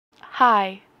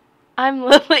Hi, I'm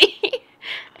Lily,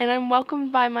 and I'm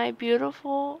welcomed by my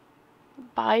beautiful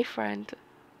bi friend,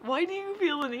 Why do you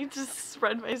feel the need to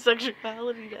spread my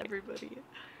sexuality to everybody?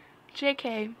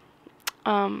 JK.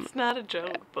 It's not a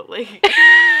joke, but like...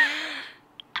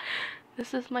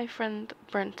 This is my friend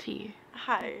Brenty.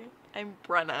 Hi, I'm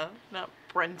Brennah, not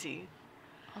Brenty.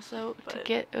 Also, to But-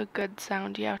 get a good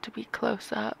sound, you have to be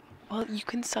close up. Well, you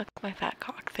can suck my fat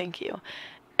cock, thank you.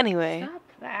 Anyway. Stop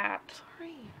that.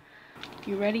 Sorry.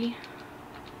 You ready?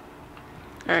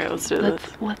 Alright, let's do this.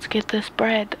 Let's get this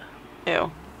bread.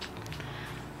 Ew.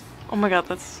 Oh my god,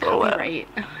 that's so loud. Right.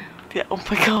 Yeah, oh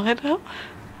my god.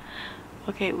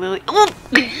 Okay, Lily. Oh!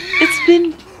 It's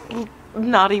been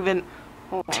not even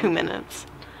 2 minutes.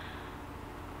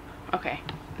 Okay.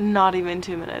 Not even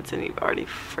 2 minutes and you've already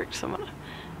fricked someone.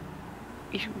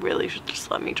 You really should just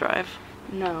let me drive.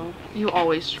 No, you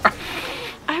always try.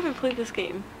 I haven't played this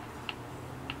game.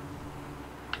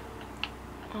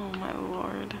 Oh my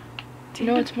lord. You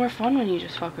know, it's more fun when you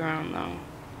just fuck around, though.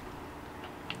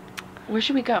 Where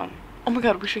should we go? Oh my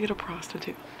god, we should get a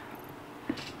prostitute.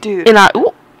 Dude. And I.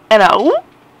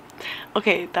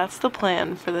 Okay, that's the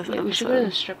plan for this episode. We should go to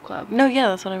the strip club. No, yeah,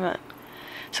 that's what I meant.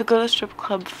 So go to the strip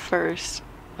club first.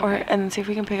 Okay. And then see if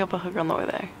we can pick up a hooker on the way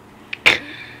there.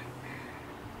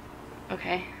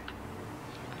 Okay.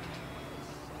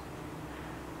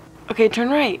 Okay, turn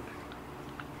right.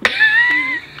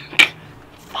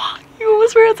 Fuck, you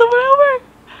almost ran someone over.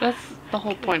 That's the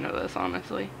whole point of this,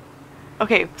 honestly.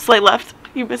 Okay, slight left.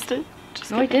 You missed it.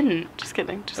 Just No, I kidding. didn't. Just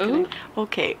kidding. Just Ooh. kidding.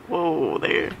 Okay, whoa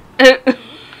there.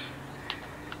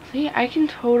 See, I can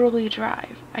totally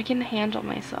drive. I can handle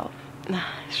myself.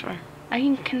 Sure. I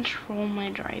can control my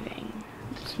driving.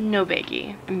 It's no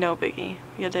biggie. No biggie.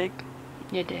 You dig?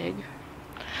 You dig?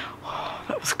 Oh,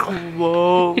 that was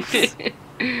close.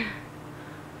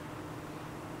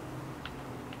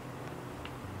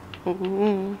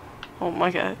 Ooh. Oh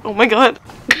my god. Oh my god.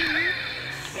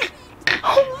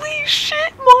 Holy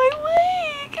shit, my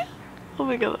leg! Oh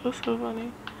my god, that was so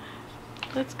funny.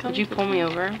 Let's come. Did you pull me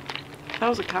over? That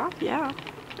was a cop? Yeah.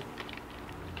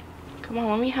 Come on,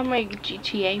 let me have my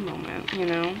GTA moment, you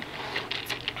know?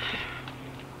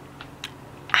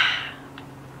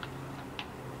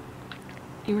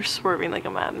 You were swerving like a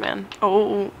madman.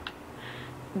 Oh.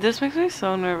 This makes me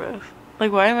so nervous.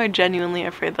 Like, why am I genuinely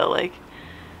afraid that, like,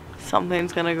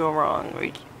 something's gonna go wrong?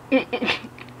 Like...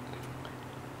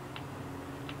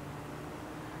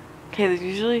 Okay, there's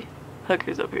usually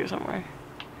hookers up here somewhere.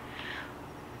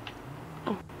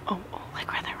 Oh,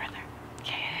 like right there.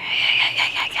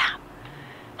 Yeah.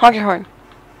 Honk your horn.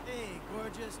 Hey,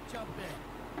 gorgeous, jump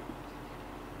in.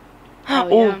 Oh,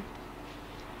 yeah.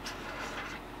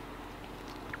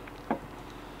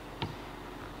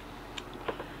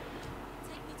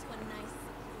 Take me to a nice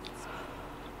secluded spot.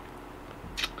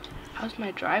 How's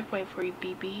my driveway for you,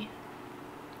 BB?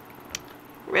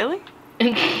 Really?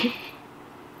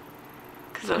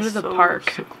 Cause Go that's to the so park.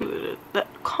 secluded.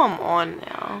 Come on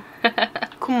now.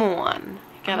 Come on.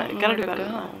 Gotta do better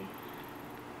than that.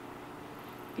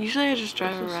 Usually I just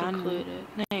drive This is around. secluded.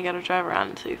 No, you gotta drive around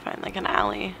until you find like an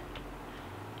alley.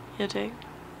 You dig?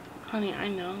 Honey, I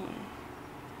know.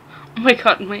 Oh my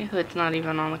god, my hood's not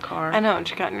even on the car. I know, and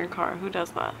you got in your car. Who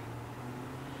does that?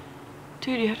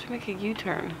 Dude, you have to make a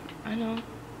U-turn. I know.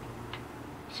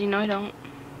 See, no, I don't.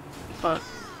 But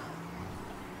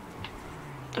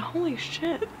Holy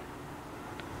shit.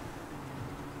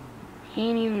 he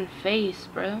ain't even face,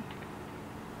 bro.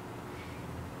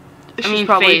 She's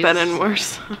probably face. been in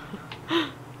worse.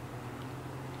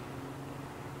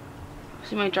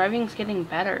 See, my driving's getting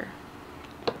better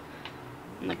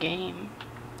in the game.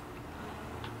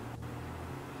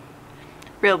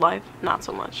 Real life, not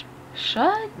so much.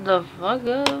 Shut the fuck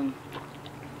up.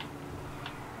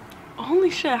 Holy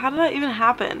shit, how did that even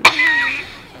happen?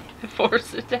 I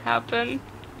forced it to happen.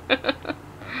 Oh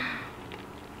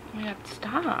my god,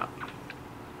 stop.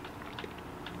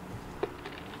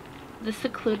 This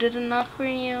secluded enough for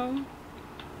you?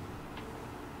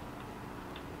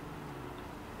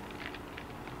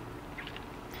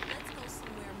 Let's go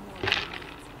somewhere more romantic.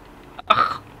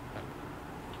 Ugh,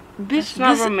 Bitch,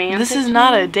 not romantic this is to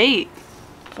not me. a date.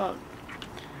 fuck.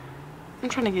 I'm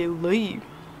trying to get laid.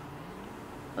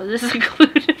 Was this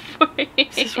secluded for you?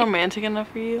 Is this romantic enough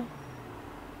for you?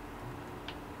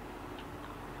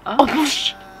 Oh, Oh,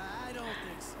 I don't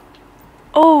think so.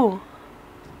 oh.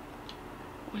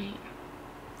 wait.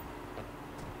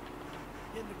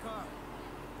 Get in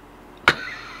the car.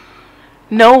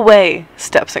 No way.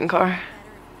 Steps in car. Better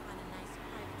if we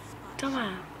find a nice private spot.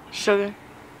 Dumbass. Sugar.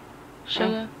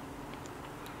 Sugar.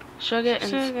 Sugar and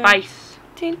Sugar. spice.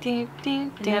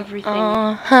 and everything.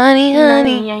 Oh, honey,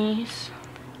 honey. Nice.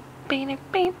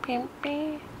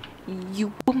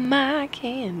 You were my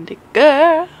candy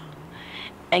girl,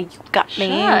 and you got me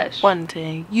Shush.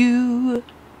 wanting you.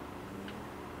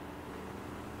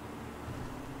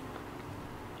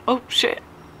 Oh shit.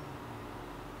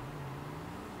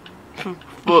 Fuck.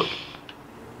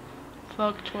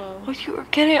 Fuck 12. Oh, you were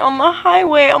getting on the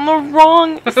highway on the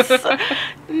wrong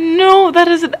No, that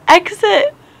is an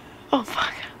exit. Oh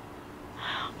fuck.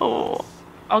 Oh,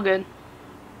 All good.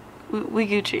 we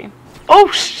Gucci. Oh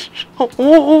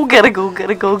oh, gotta go.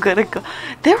 They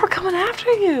were coming after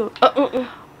you.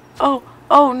 Oh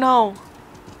no.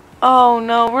 Oh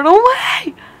no, run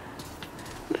away.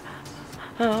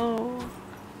 Oh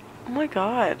my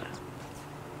god.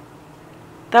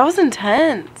 That was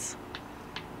intense.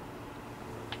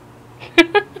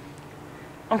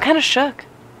 I'm kind of shook.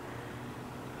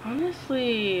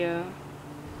 Honestly,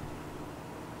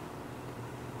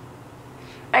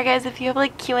 Alright guys, if you have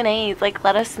like Q&As, like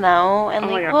let us know and Oh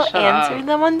my like God, we'll shut answer up.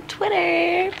 them on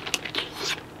Twitter.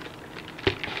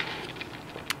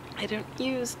 I don't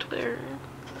use Twitter.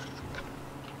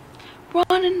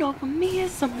 Running over me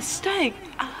is a mistake.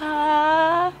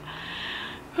 Run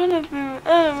up and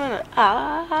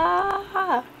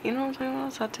You know what I'm talking about?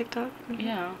 It's that TikTok.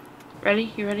 yeah.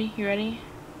 Ready? You ready? You ready?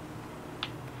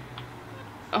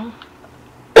 Oh.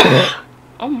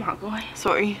 Oh my god.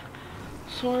 Sorry.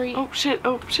 Sorry. Oh shit.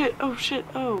 Okay.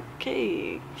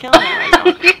 Killing it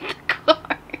right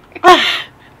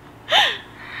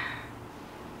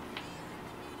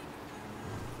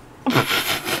now.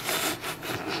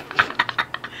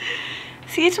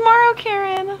 See you tomorrow,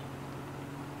 Karen.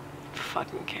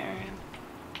 Fucking Karen.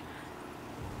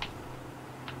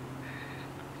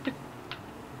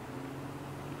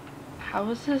 How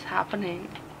is this happening?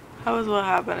 How is what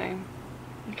happening?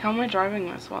 Like, how am I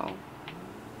driving this well?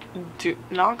 Dude,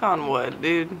 knock on wood,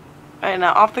 dude. Alright,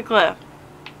 now off the cliff.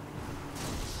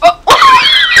 Oh!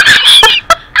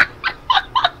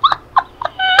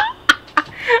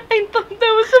 I thought that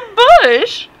was a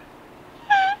bush.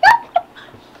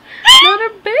 Not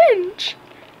a bench.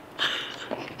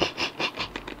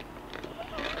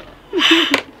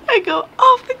 I go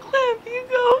off the cliff, you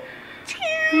go.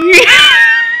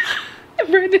 I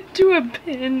ran into a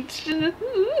bench.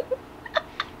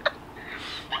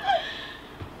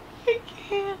 I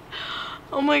can't.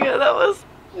 Oh my god, that was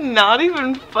not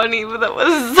even funny, but that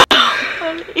was so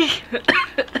funny.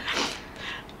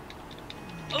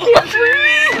 Can't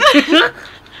breathe.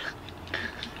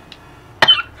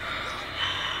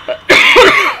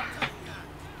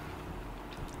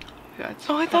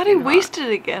 Oh, I thought he wasted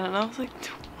it again, and I was like,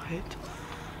 what?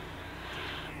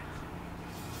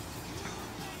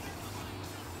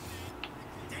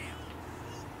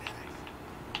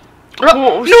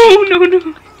 Oh,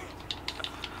 no.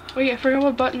 Wait, I forgot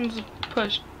what buttons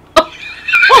pushed.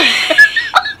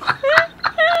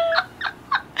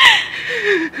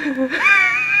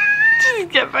 Just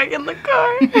get back in the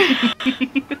car.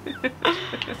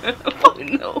 Oh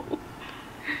no.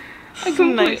 It's a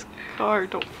nice car.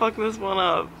 Don't fuck this one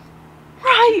up.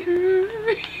 Right.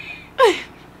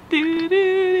 Do, do,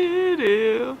 do,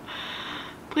 do.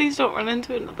 Please don't run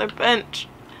into another bench.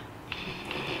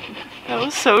 That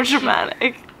was so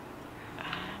dramatic.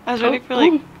 I was ready for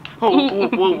like.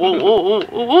 Whoa.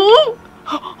 It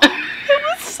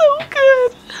was so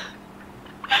good.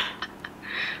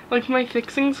 Like my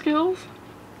fixing skills?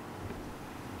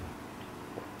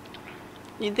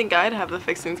 You'd think I'd have the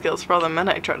fixing skills for all the men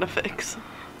I try to fix.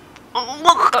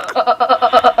 My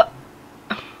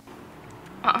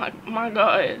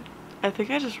god. I think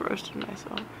I just roasted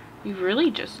myself. You really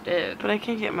just did. But I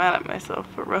can't get mad at myself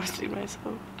for roasting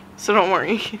myself. So don't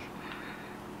worry.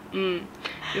 You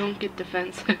don't get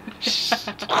defensive.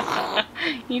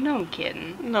 You know I'm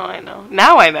kidding. No, I know.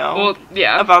 Now I know. Well,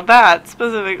 yeah. About that,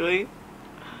 specifically.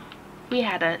 We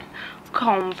had a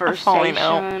conversation. falling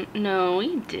out. No,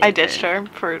 we didn't. I ditched her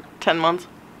for 10 months.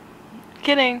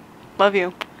 Kidding. Love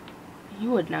you.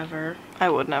 You would never. I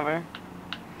would never.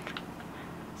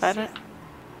 That it?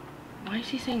 Why is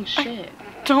he saying shit?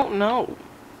 Don't know.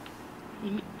 We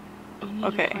need to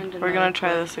Okay, find we're another gonna try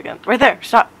clip. this again. Right there,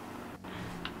 stop.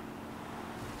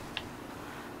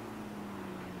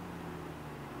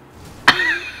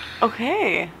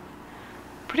 Okay.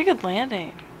 Pretty good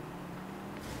landing.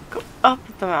 Go up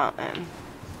the mountain.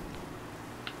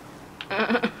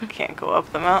 Can't go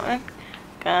up the mountain.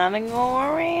 Gotta go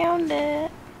around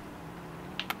it.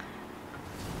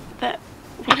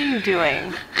 What are you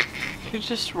doing? You're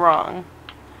just wrong.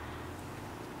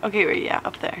 Okay, wait, yeah,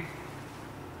 up there.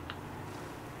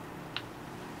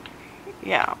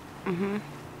 Yeah,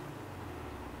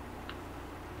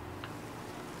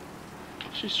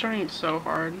 She's trying so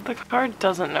hard. The car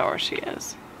doesn't know where she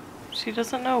is. She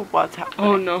doesn't know what's happening.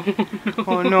 Oh no.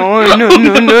 Oh no, no,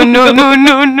 no, no, no, no,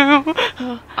 no,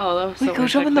 no. Oh, that was so Wait, go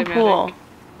jump in the anticlimactic. pool.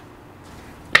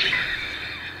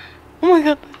 Oh my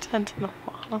god, the tent in the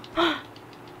wall.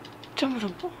 Jump in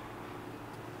the pool.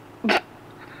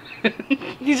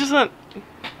 He just went,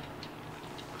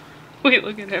 Wait,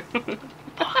 look at him.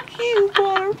 fuck you,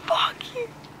 water, fuck you.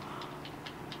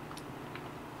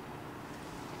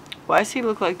 Why does he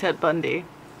look like Ted Bundy?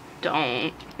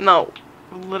 Don't. No,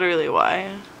 literally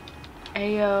why?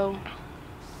 Ayo.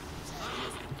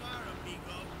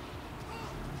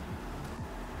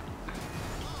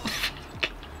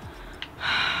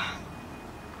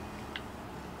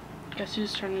 Guess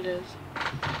whose turn it is?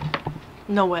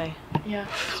 No way. Yeah,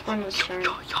 it's Brenna's turn.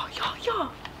 Yeah.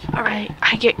 Alright,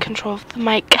 I get control of the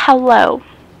mic. Hello.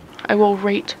 I will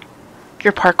rate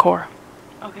your parkour.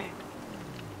 Okay.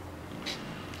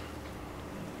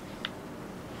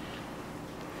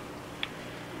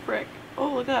 Frick.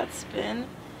 Oh, look at that spin.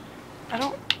 I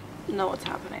don't know what's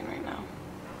happening right now.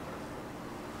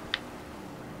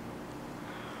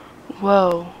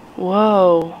 Whoa.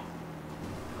 Whoa.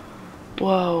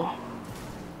 Whoa.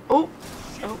 Oh.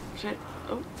 Oh, shit.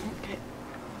 Oh, okay.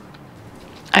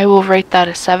 I will rate that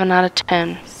a 7 out of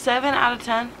 10. 7 out of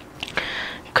 10.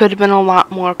 Could have been a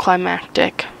lot more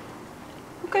climactic.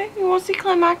 Okay, you want to see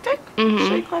climactic? Mhm.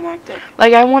 Show you climactic.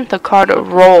 Like, I want the car to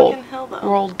Fucking hill, though.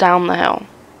 roll down the hill.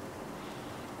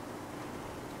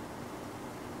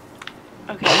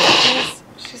 Okay,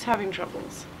 she's having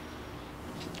troubles.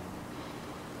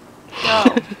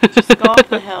 Go. Just go up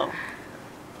the hill.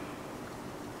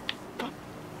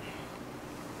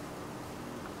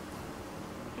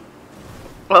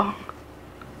 Well,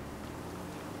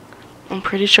 I'm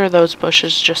pretty sure those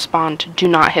bushes just spawned. Do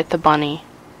not hit the bunny.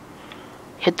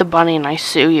 Hit the bunny and I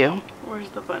sue you. Where's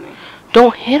the bunny?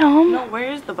 Don't hit him. No,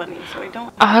 where is the bunny? So I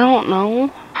don't. I don't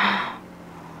know.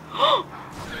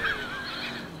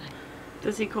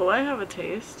 Does he cool? I have a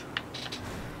taste.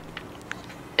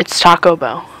 It's Taco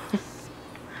Bell.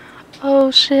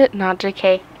 Oh shit, not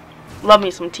JK. Love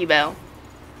me some T-Bell.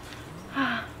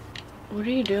 What are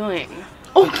you doing?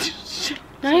 Oh, shit.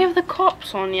 Now you have the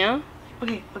cops on ya.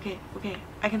 Okay.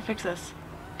 I can fix this.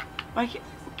 Why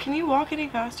can you walk any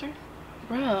faster?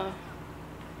 Bruh.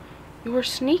 You were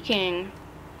sneaking.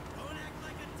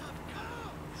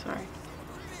 Sorry.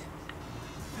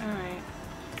 Alright.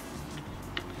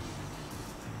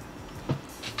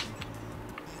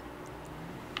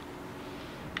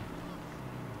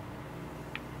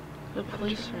 The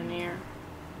police are near.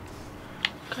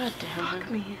 God damn it.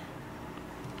 Fuck me.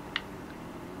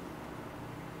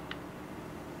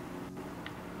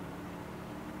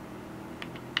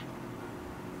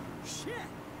 Shit!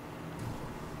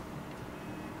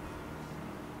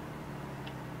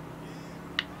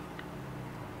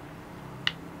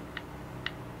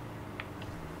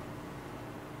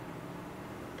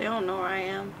 They don't know where I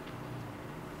am.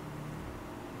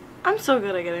 I'm so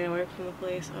good at getting away from the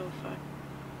police. Oh, fuck.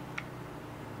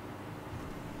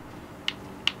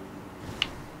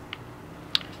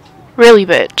 Really,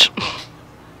 bitch.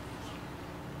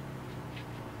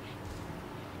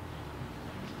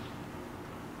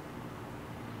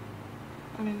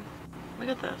 I mean, look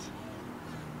at this.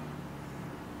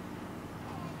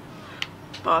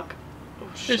 Fuck. Oh,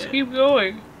 shit. Just keep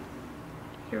going.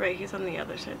 You're right, he's on the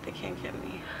other side. They can't get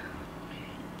me.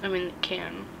 I mean, it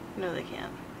can. No, they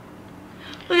can't.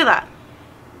 Look at that.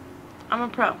 I'm a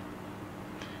pro.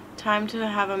 Time to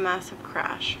have a massive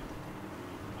crash.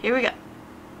 Here we go.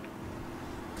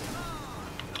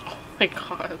 Oh my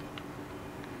god.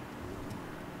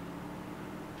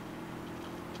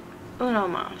 Uno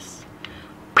mas.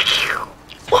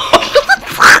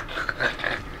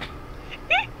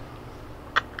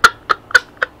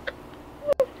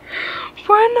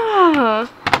 Brenna!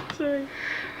 Sorry.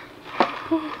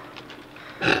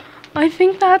 I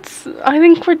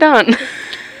think we're done.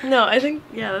 No, I think,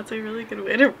 yeah, that's a really good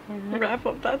way to wrap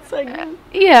up that segment.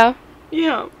 Yeah.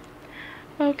 Yeah.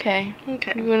 Okay.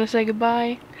 Okay. You wanna say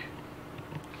goodbye?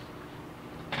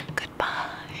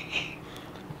 Goodbye.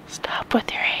 Stop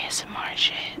with your ASMR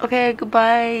shit. Okay,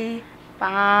 goodbye.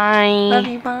 Bye. Love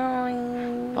you, bye.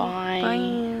 Bye.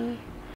 Bye.